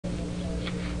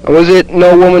Was it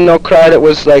No Woman No Cry that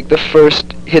was like the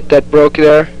first hit that broke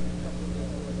there?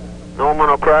 No Woman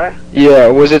No Cry? Yeah,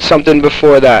 or was it something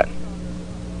before that?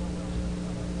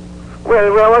 Well,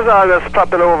 we was always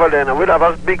popular over there. We'd have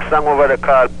a big song over there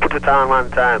called Put It On One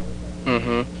Time.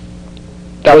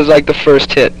 That was like the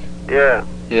first hit. Yeah.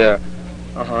 Yeah.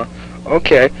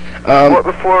 Okay. But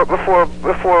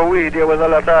before we, there was a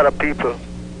lot of other people.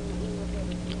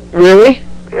 Really?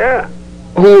 Yeah.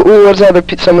 Who was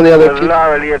some of the other people?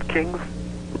 Laurel Kings.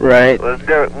 Right. It was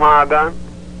Derek Morgan.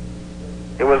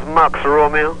 It was Max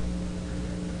Romeo.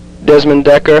 Desmond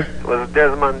Decker. It was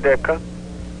Desmond Decker.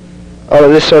 Oh,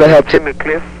 this sort of helped. Jimmy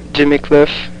Cliff. Jimmy Cliff.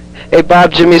 Hey,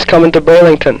 Bob, Jimmy's coming to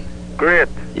Burlington. Great.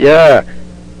 Yeah.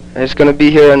 He's going to be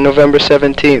here on November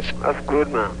 17th. That's good,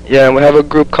 man. Yeah, and we have a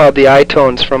group called the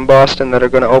I-Tones from Boston that are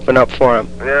going to open up for him.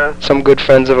 Yeah. Some good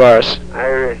friends of ours. I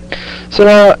agree. So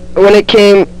now, when it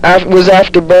was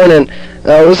after Burning,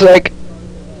 it was like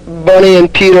Bunny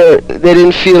and Peter, they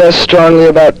didn't feel as strongly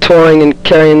about touring and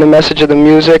carrying the message of the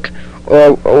music,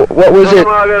 or what was it?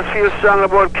 I always feel strong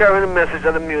about carrying the message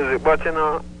of the music, but you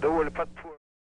know, the whole part tour.